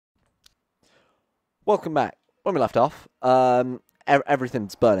Welcome back. When we left off,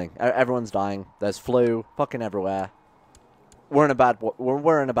 everything's burning. Everyone's dying. There's flu fucking everywhere. We're in a bad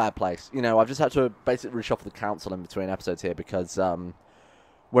we're in a bad place. You know, I've just had to basically reshuffle the council in between episodes here because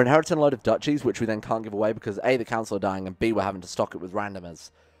we're inheriting a load of duchies, which we then can't give away because A, the council are dying, and B, we're having to stock it with randomers.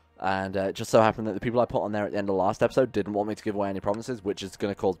 And it just so happened that the people I put on there at the end of the last episode didn't want me to give away any provinces, which is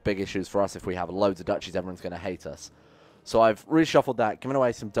going to cause big issues for us if we have loads of duchies. Everyone's going to hate us. So I've reshuffled that, given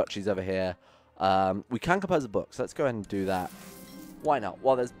away some duchies over here. We can compose a book, so let's go ahead and do that. Why not?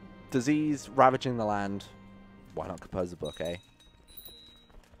 While there's disease ravaging the land, why not compose a book, eh?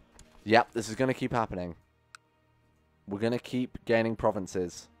 Yep, this is going to keep happening. We're going to keep gaining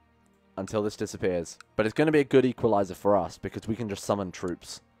provinces until this disappears. But it's going to be a good equalizer for us, because we can just summon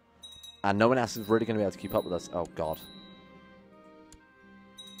troops. And no one else is really going to be able to keep up with us. Oh, God.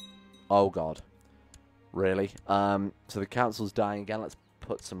 Oh, God. Really? So the council's dying again. Let's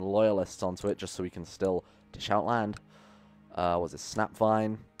put some loyalists onto it just so we can still dish out land. Was it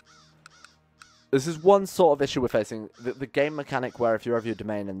Snapvine? This is one sort of issue we're facing. The game mechanic where if you're over your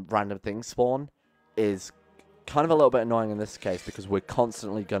domain and random things spawn is kind of a little bit annoying in this case because we're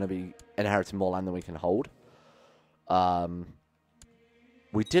constantly going to be inheriting more land than we can hold.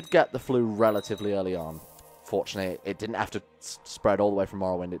 We did get the flu relatively early on. Fortunately, it didn't have to spread all the way from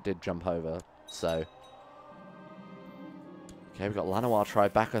Morrowind. It did jump over, so... Okay, we've got Llanowar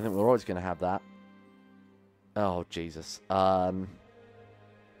tribe back. I think we're always going to have that. Oh, Jesus. Peasant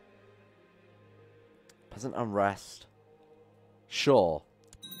unrest. Sure.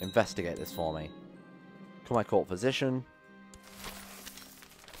 Investigate this for me. Come my court physician.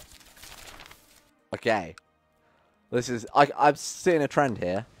 Okay. This is... I'm seeing a trend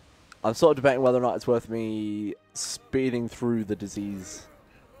here. I'm sort of debating whether or not it's worth me speeding through the disease...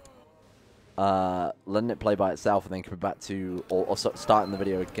 letting it play by itself and then coming back to, or starting the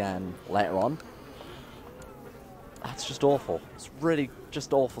video again later on. That's just awful. It's really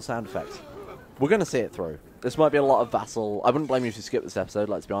just awful sound effects. We're going to see it through. This might be a lot of vassal... I wouldn't blame you if you skip this episode,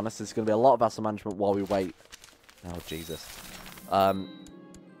 let's be honest. There's going to be a lot of vassal management while we wait. Oh, Jesus.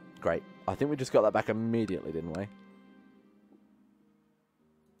 Great. I think we just got that back immediately, didn't we?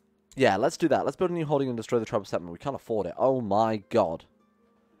 Yeah, let's do that. Let's build a new holding and destroy the tribal settlement. We can't afford it. Oh, my God.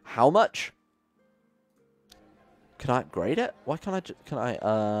 How much? Can I upgrade it? Why can't I...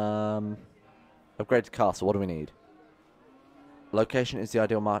 upgrade to castle. What do we need? Location is the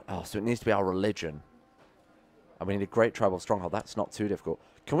ideal mark. Oh, so it needs to be our religion. And we need a great tribal stronghold. That's not too difficult.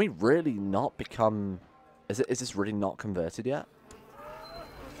 Can we really not become... Is this really not converted yet?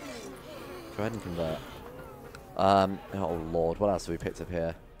 Go ahead and convert. Oh, Lord. What else have we picked up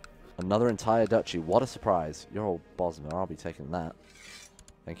here? Another entire duchy. What a surprise. You're old Bosmer. I'll be taking that.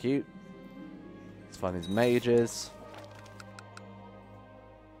 Thank you. Let's find these mages.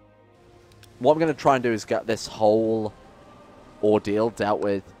 What I'm going to try and do is get this whole ordeal dealt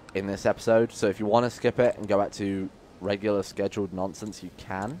with in this episode. So if you want to skip it and go back to regular scheduled nonsense, you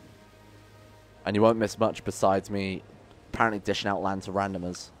can. And you won't miss much besides me apparently dishing out land to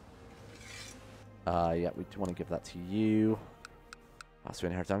randomers. Yeah, we do want to give that to you. That's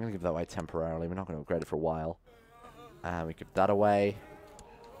inheritance. I'm going to give that away temporarily. We're not going to upgrade it for a while. And we give that away.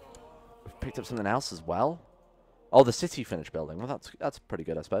 We've picked up something else as well. Oh, the city finished building. Well, that's pretty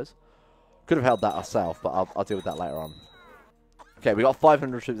good, I suppose. Could have held that ourselves, but I'll deal with that later on. Okay, we got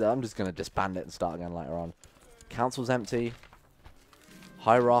 500 troops there. I'm just going to disband it and start again later on. Council's empty.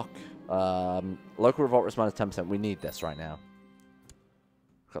 High Rock. Local revolt risk minus 10%. We need this right now.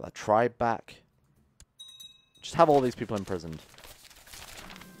 Got that tribe back. Just have all these people imprisoned.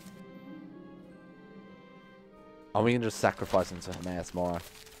 And we can just sacrifice them to Hermaeus Mora.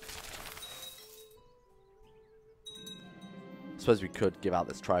 I suppose we could give out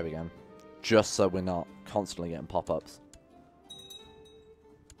this tribe again. Just so we're not constantly getting pop-ups.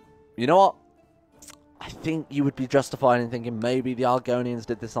 You know what? I think you would be justified in thinking maybe the Argonians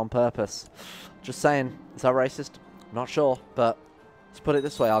did this on purpose. Just saying. Is that racist? I'm not sure. But let's put it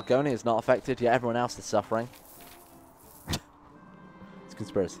this way. Argonia is not affected, yet everyone else is suffering. It's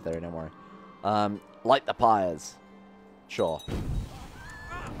conspiracy theory, don't worry. Light the pyres. Sure.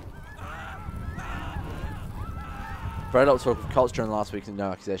 Very lot of talk of cults during the last week and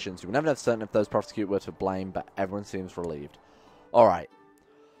no accusations. You were never know certain if those prosecuted were to blame, but everyone seems relieved. Alright.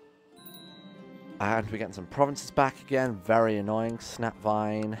 And we're getting some provinces back again. Very annoying.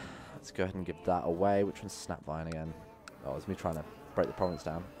 Snapvine. Let's go ahead and give that away. Which one's Snapvine again? Oh, it's me trying to break the province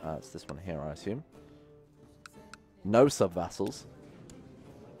down. It's this one here, I assume. No sub-vassals.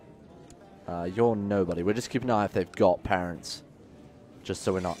 You're nobody. We're just keeping an eye if they've got parents. Just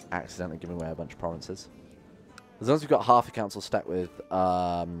so we're not accidentally giving away a bunch of provinces. As long as we've got half a council stacked with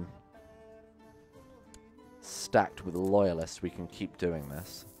stacked with loyalists, we can keep doing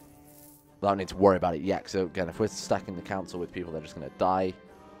this. I don't need to worry about it yet, so again, if we're stacking the council with people, they're just going to die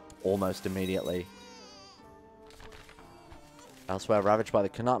almost immediately. Elsewhere, ravaged by the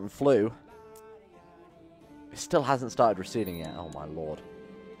Knahaten Flu. It still hasn't started receding yet. Oh my lord.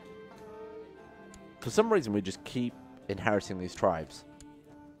 For some reason, we just keep inheriting these tribes.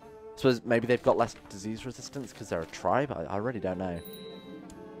 I suppose maybe they've got less disease resistance because they're a tribe? I really don't know.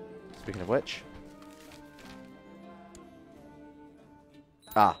 Speaking of which.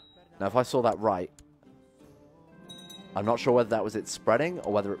 Ah. Now, if I saw that right, I'm not sure whether that was it spreading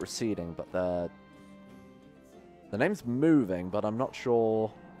or whether it receding, but the name's moving, but I'm not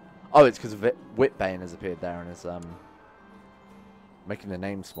sure. Oh, it's because Whitbane has appeared there and is making the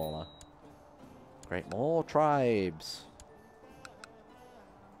name smaller. Great, more tribes.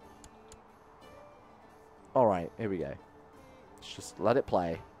 Alright, here we go. Let's just let it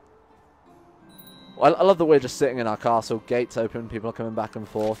play. Well, I love that we're just sitting in our castle, gates open, people are coming back and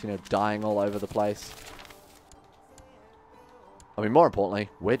forth, you know, dying all over the place. I mean, more importantly,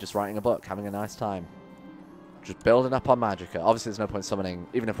 we're just writing a book, having a nice time. Just building up our magicka. Obviously, there's no point summoning,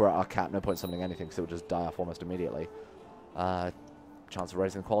 even if we're at our cap, no point summoning anything, because it will just die off almost immediately. Chance of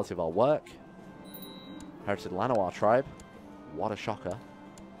raising the quality of our work. Heritage Lanoir tribe. What a shocker.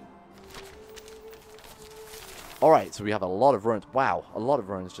 Alright, so we have a lot of ruins. Wow, a lot of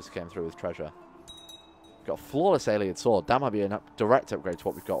ruins just came through with treasure. Got a flawless alien sword. That might be a direct upgrade to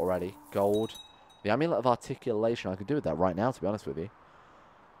what we've got already. Gold. The Amulet of Articulation. I could do with that right now, to be honest with you.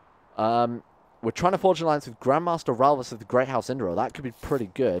 We're trying to forge an alliance with Grandmaster Ralvus of the Great House Indra. That could be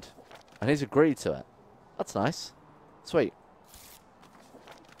pretty good. And he's agreed to it. That's nice. Sweet.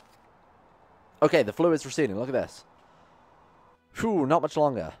 Okay, the flu is receding. Look at this. Phew, not much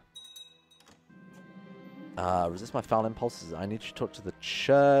longer. Resist my foul impulses. I need to talk to the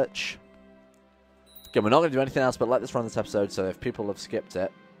church. Again, we're not going to do anything else but let this run this episode, so if people have skipped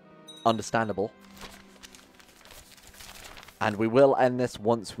it, understandable. And we will end this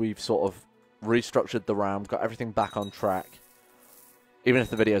once we've sort of restructured the realm, got everything back on track. Even if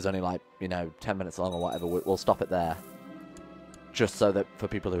the video's only like, you know, 10 minutes long or whatever, we'll stop it there. Just so that for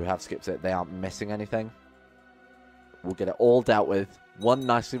people who have skipped it, they aren't missing anything. We'll get it all dealt with. One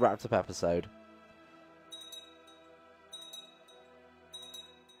nicely wrapped up episode.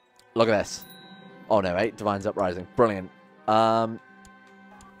 Look at this. Oh no, 8 Divines Uprising. Brilliant. Well,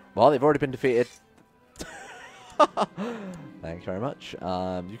 they've already been defeated. Thanks very much.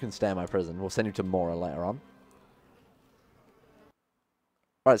 You can stay in my prison. We'll send you to Mora later on.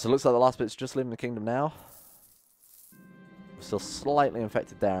 Right, so it looks like the last bit's just leaving the kingdom now. We're still slightly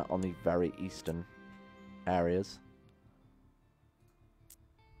infected there on the very eastern areas.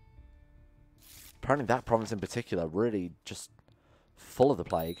 Apparently that province in particular really just full of the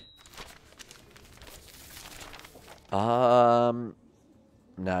plague.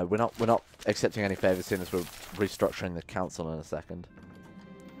 No, we're not accepting any favors seeing as we're restructuring the council in a second.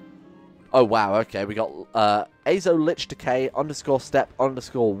 Oh wow, okay, we got Azo Lich Decay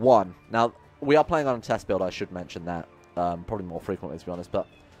 _step_1. Now, we are playing on a test build, I should mention that. Probably more frequently to be honest, but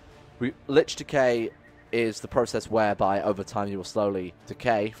Lich Decay is the process whereby over time you will slowly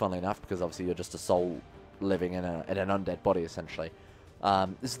decay, funnily enough, because obviously you're just a soul living in an undead body essentially.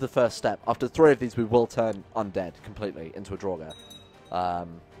 This is the first step. After 3 of these, we will turn undead completely into a Draugr.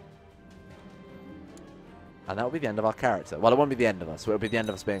 And that will be the end of our character. Well, it won't be the end of us. It will be the end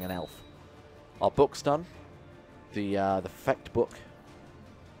of us being an elf. Our book's done. The Fecht book.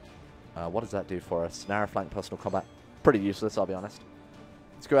 What does that do for us? Narrow flank personal combat. Pretty useless, I'll be honest.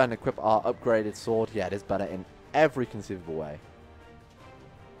 Let's go ahead and equip our upgraded sword. Yeah, it is better in every conceivable way.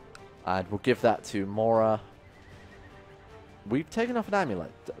 And we'll give that to Mora. We've taken off an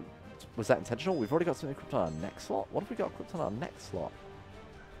amulet. Was that intentional? We've already got something equipped on our next slot. What have we got equipped on our next slot?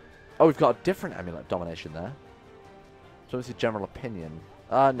 Oh, we've got a different amulet domination there. So obviously general opinion.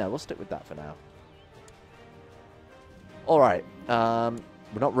 No, we'll stick with that for now. Alright.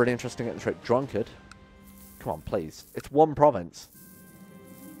 We're not really interested in the trait Drunkard. Come on, please. It's one province.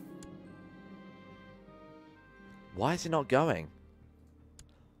 Why is it not going?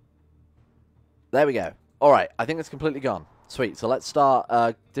 There we go. Alright, I think it's completely gone. Sweet, so let's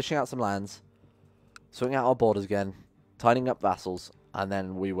start dishing out some lands, sorting out our borders again, tidying up vassals, and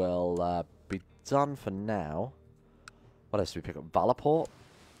then we will be done for now. What else do we pick up? Valaport?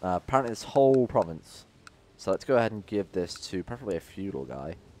 Apparently this whole province. So let's go ahead and give this to preferably a feudal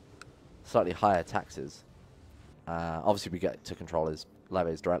guy. Slightly higher taxes. Obviously we get to control his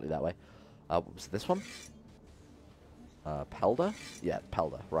levies directly that way. What was this one? Pelda? Yeah,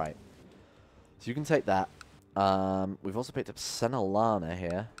 Pelda, right. So you can take that. We've also picked up Senalana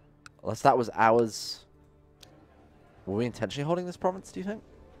here. Unless that was ours. Were we intentionally holding this province, do you think?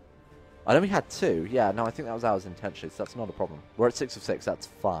 I know we had 2. Yeah, no, I think that was ours intentionally, so that's not a problem. We're at 6 of 6, that's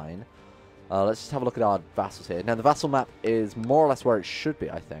fine. Let's just have a look at our vassals here. Now, the vassal map is more or less where it should be,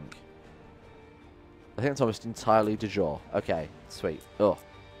 I think. I think it's almost entirely de jure. Okay, sweet. Oh,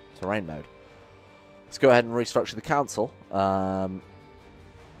 terrain mode. Let's go ahead and restructure the council. I'm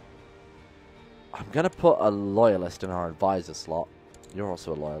going to put a loyalist in our advisor slot. You're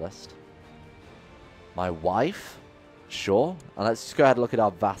also a loyalist. My wife? Sure. And let's just go ahead and look at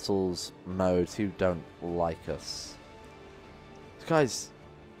our vassals modes who don't like us. This guy's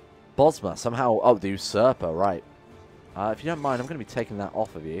Bosma somehow. Oh, the usurper, right. If you don't mind, I'm going to be taking that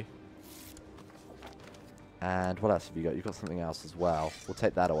off of you. And what else have you got? You've got something else as well. We'll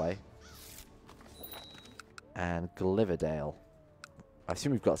take that away. And Gliverdale. I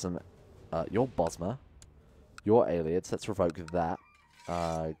assume we've got some... you're Bosma. You're Aliads. Let's revoke that.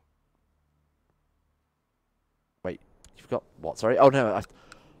 Wait. You've got... What? Sorry? Oh, no.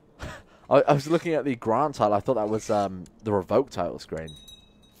 I was looking at the grant title. I thought that was the revoke title screen.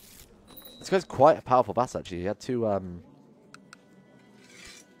 This guy's quite a powerful vassal, actually. He had 2...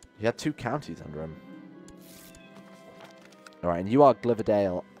 he had 2 counties under him. Alright, and you are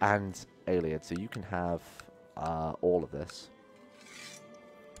Gliverdale and Aliad, so you can have all of this.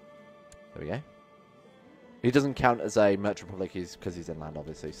 There we go. He doesn't count as a Merchant Republic because he's inland,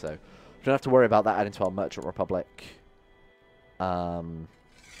 obviously, so we don't have to worry about that adding to our Merchant Republic. Oh,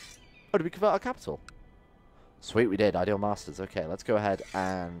 did we convert our capital? Sweet, we did. Ideal Masters. Okay, let's go ahead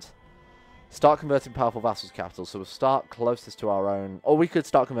and start converting powerful vassals' capital. So we'll start closest to our own... Or we could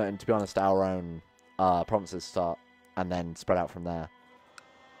start converting, to be honest, our own provinces start and then spread out from there.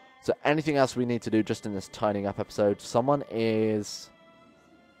 So anything else we need to do just in this tidying up episode? Someone is...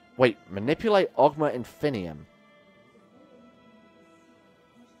 Wait, manipulate Ogma Infinium.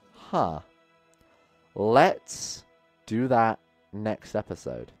 Huh. Let's do that next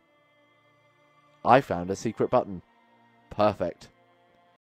episode. I found a secret button. Perfect.